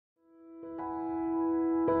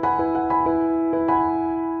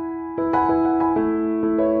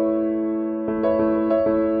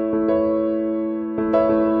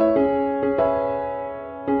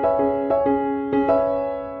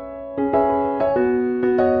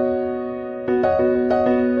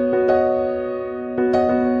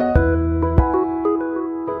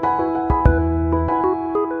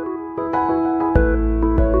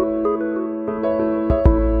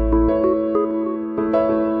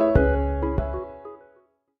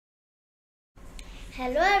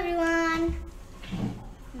Hello everyone,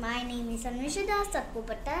 my name is अनुषिता। सबको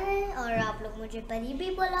पता है और आप लोग मुझे परी भी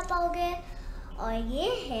बोला पाओगे। और ये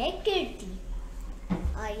है कीर्ति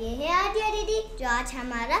और ये है आद्या दीदी जो आज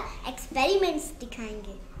हमारा एक्सपेरिमेंट्स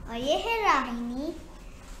दिखाएंगे। और ये है राहिनी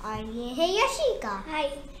और ये है यशिका। हाय।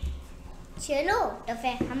 चलो तो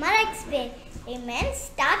फिर हमारा एक्सपेरिमेंट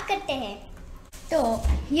स्टार्ट करते हैं। तो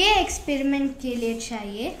ये एक्सपेरिमेंट के लिए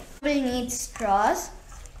चाहिए we'll need straws.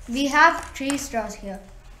 We have 3 straws here.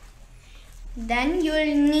 Then you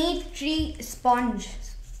will need 3 sponges.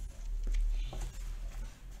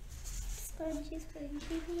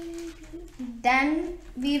 Then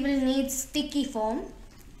we will need sticky foam,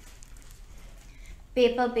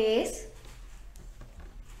 paper base,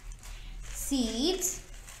 seeds,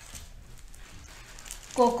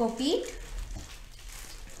 coco peat,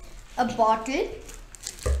 a bottle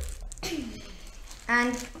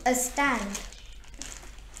and a stand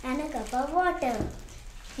and a cup of water.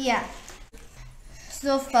 Yeah.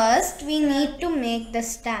 So first we need to make the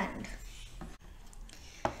stand.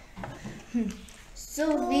 So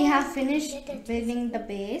we have finished building the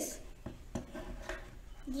base.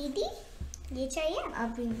 दीदी ये चाहिए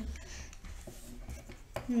अभी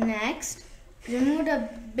next remove a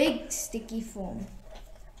big sticky foam.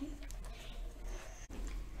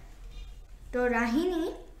 So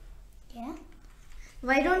Rahini, yeah,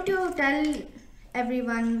 why don't you tell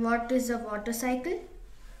everyone what is a water cycle?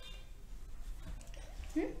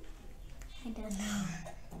 I don't know.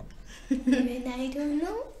 Even I don't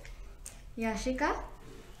know. Yashika?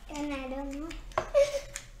 And I don't know.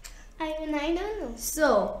 Even I don't know.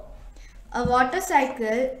 So, a water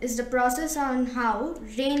cycle is the process on how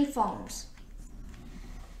rain forms.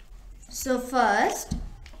 So first,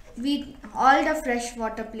 all the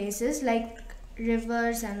freshwater places like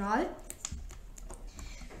rivers and all.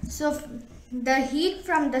 So the heat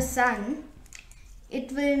from the sun,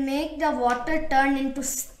 it will make the water turn into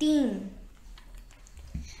steam.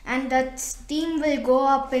 And that steam will go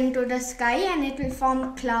up into the sky and it will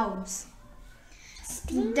form clouds.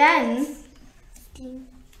 Steam? Then,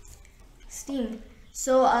 Steam.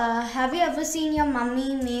 So, have you ever seen your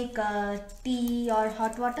mummy make tea or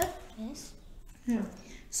hot water? Yes.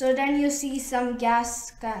 So then you see some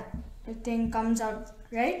gas thing comes out,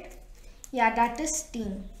 right? Yeah, that is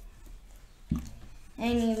steam.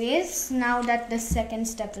 Anyways, now that the second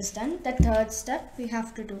step is done, the third step we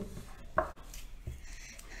have to do.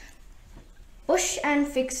 Push and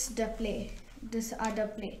fix the plate, this other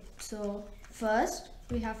plate. So first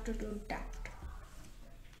we have to do that.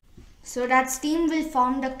 So that steam will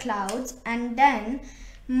form the clouds and then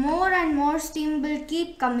more and more steam will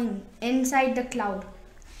keep coming inside the cloud.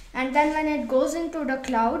 And then when it goes into the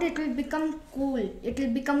cloud, it will become cool. It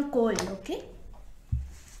will become cold, okay?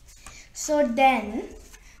 So then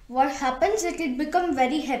what happens, it will become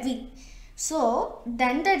very heavy. So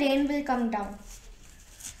then the rain will come down.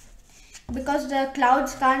 Because the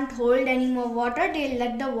clouds can't hold any more water, they'll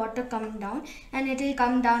let the water come down and it will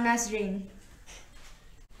come down as rain.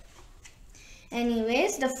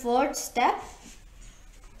 Anyways, the fourth step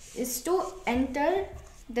is to enter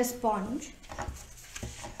the sponge.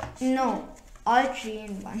 No, all 3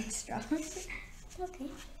 in one straw. Okay.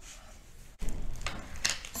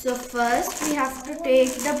 So first we have to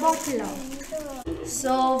take the bottle out.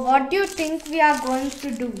 So what do you think we are going to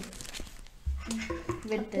do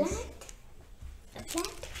with this? A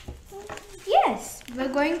plant? Yes,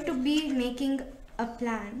 we're going to be making a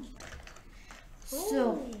plant.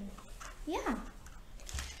 So, yeah,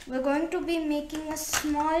 we're going to be making a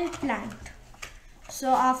small plant. So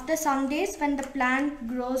after some days when the plant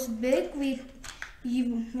grows big,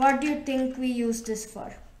 what do you think we use this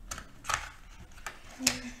for?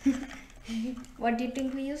 What do you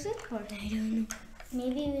think we use it for? I don't know.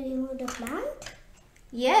 Maybe we remove the plant?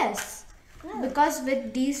 Yes. Oh. Because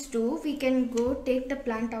with these two, we can go take the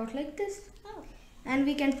plant out like this. Oh. And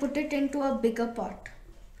we can put it into a bigger pot.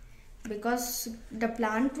 Because the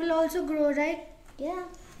plant will also grow, right? Yeah.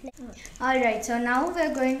 Alright, so now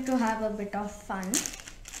we're going to have a bit of fun.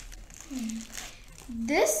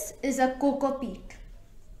 This is a coco peat.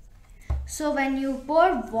 So when you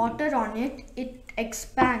pour water on it, it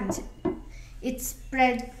expands. It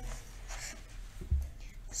spreads.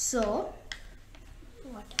 So,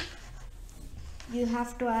 Water. you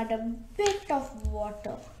have to add a bit of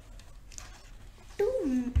water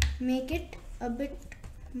to make it a bit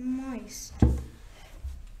moist.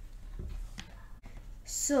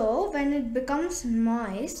 So when it becomes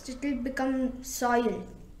moist, it will become soil,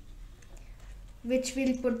 which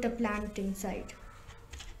we'll put the plant inside.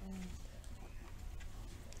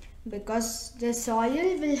 Because the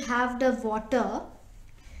soil will have the water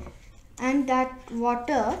and that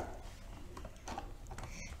water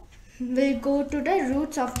will go to the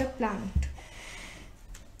roots of the plant,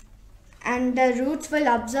 and the roots will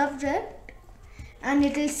absorb it, and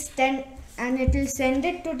it will send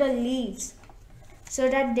it to the leaves so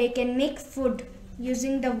that they can make food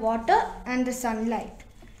using the water and the sunlight.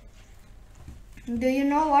 Do you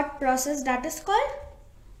know what process that is called?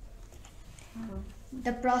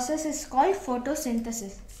 The process is called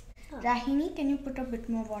photosynthesis. Rahini, can you put a bit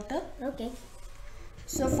more water? Okay.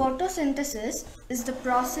 So photosynthesis is the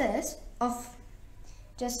process of,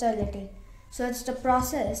 just a little. So it's the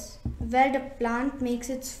process where the plant makes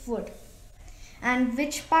its food. And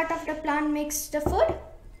which part of the plant makes the food?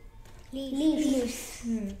 Leaves.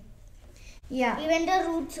 Yeah. Even the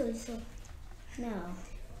roots also. No.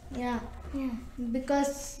 Yeah. Yeah.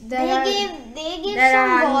 Because They there give there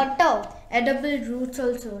some are water. edible roots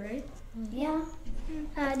also, right? Yeah.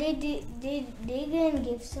 They can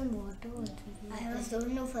give some water also. I was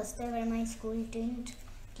don't know first time when my school didn't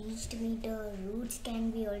teach me the roots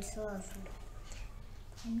can be also a food.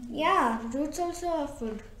 Yeah, roots also are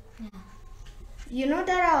food. Yeah. You know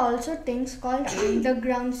there are also things called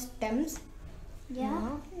underground stems.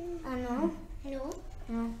 Yeah. No.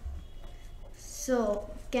 No. So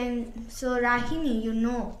Rahini, you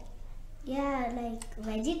know. Yeah, like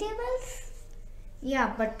vegetables.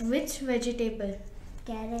 Yeah, but which vegetable?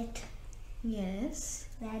 Carrot. Yes.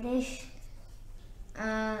 Radish.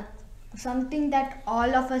 Something that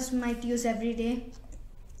all of us might use every day.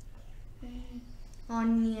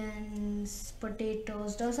 Onions,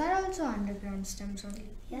 potatoes, those are also underground stems only.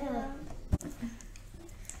 Yeah.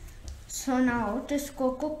 So now this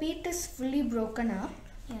cocoa peat is fully broken up.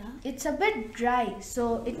 Yeah. It's a bit dry,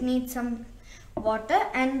 so it needs some water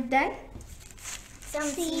and then Some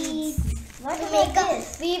seeds.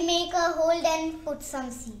 We make a hole and put some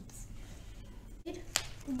seeds.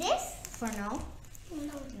 This? for now.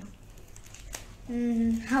 No.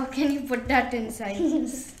 How can you put that inside?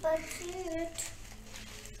 That's it.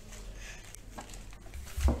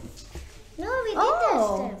 No, we did Oh.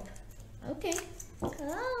 that step. Okay.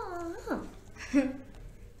 Oh.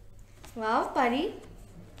 Wow, Pari.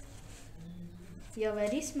 You're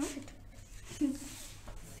very smart.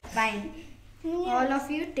 Fine. All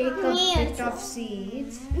of you take a bit of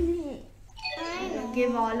seeds. I know.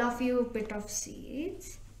 Give all of you a bit of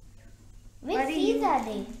seeds. Which Pari, seeds are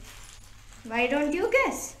they? Why don't you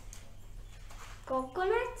guess?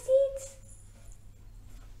 Coconut seeds?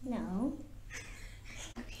 No.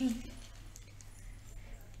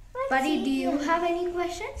 Pari, do you have any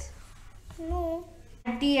questions? No.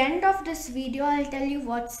 At the end of this video, I'll tell you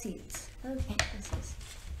what seeds Okay. this is.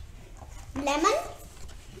 Lemon?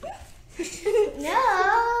 No.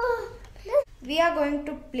 We are going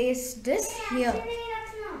to place this here.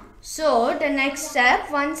 So the next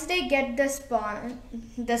step, once they get the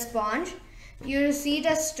sponge, you see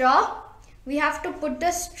the straw. We have to put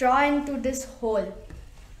the straw into this hole.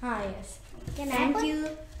 Ah yes. Thank you.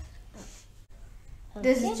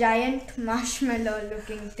 This giant marshmallow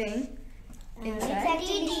looking thing inside.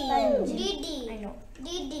 Didi. I know.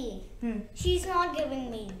 Didi. She's not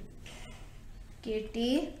giving me.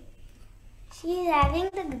 Kitty. She's having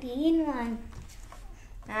the green one.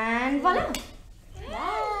 And voila.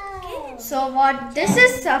 Wow. So what this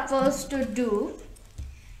is supposed to do,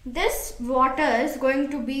 this water is going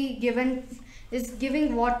to be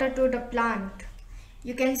giving water to the plant.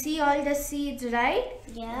 You can see all the seeds, right?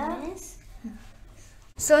 Yes.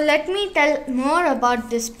 So let me tell more about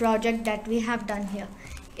this project that we have done here.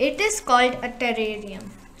 It is called a terrarium.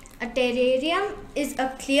 A terrarium is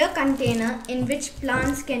a clear container in which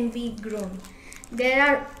plants can be grown. There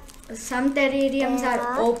are some terrariums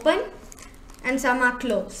are open and some are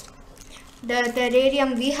closed. The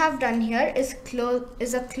terrarium we have done here is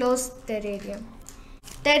a closed terrarium.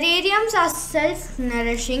 Terrariums are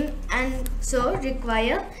self-nourishing and so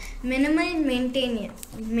require minimal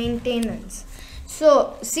maintenance.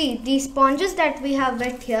 So see, these sponges that we have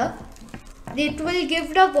wet here, it will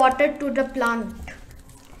give the water to the plant.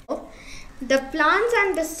 The plants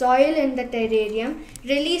and the soil in the terrarium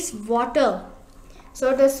release water.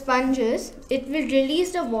 So the sponges, it will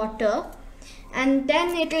release the water and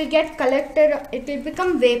then it will get collected, it will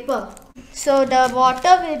become vapor. So the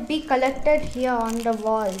water will be collected here on the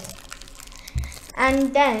walls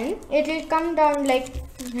and then it will come down like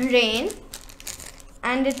rain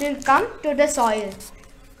and it will come to the soil.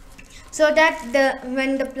 So that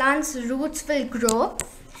when the plant's roots will grow,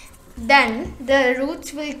 then the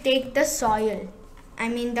roots will take the soil,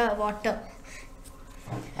 the water.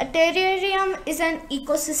 A terrarium is an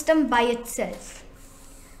ecosystem by itself.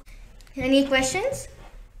 Any questions?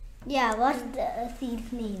 Yeah, what's the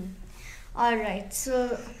seed's name? Alright,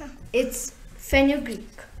 so it's fenugreek.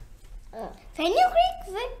 Fenugreek?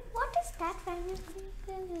 What is that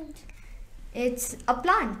fenugreek? It's a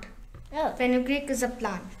plant. Oh. Fenugreek is a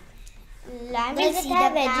plant. Does it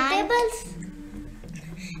have vegetables?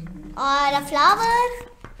 Or a flower?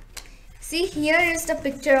 See, here is the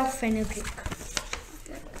picture of fenugreek.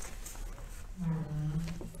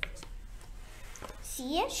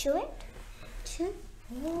 See it? Show it.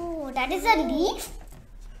 Oh, that is a leaf?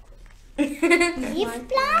 Leaf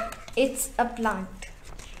plant? It's a plant.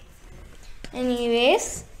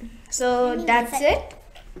 Anyways, so that's it.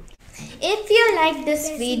 If you like this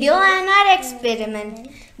video and our experiment,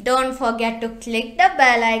 don't forget to click the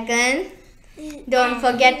bell icon. Don't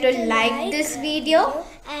forget to like this video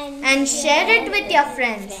and share it with your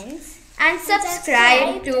friends. And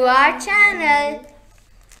subscribe to our channel.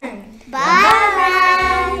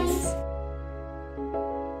 Bye.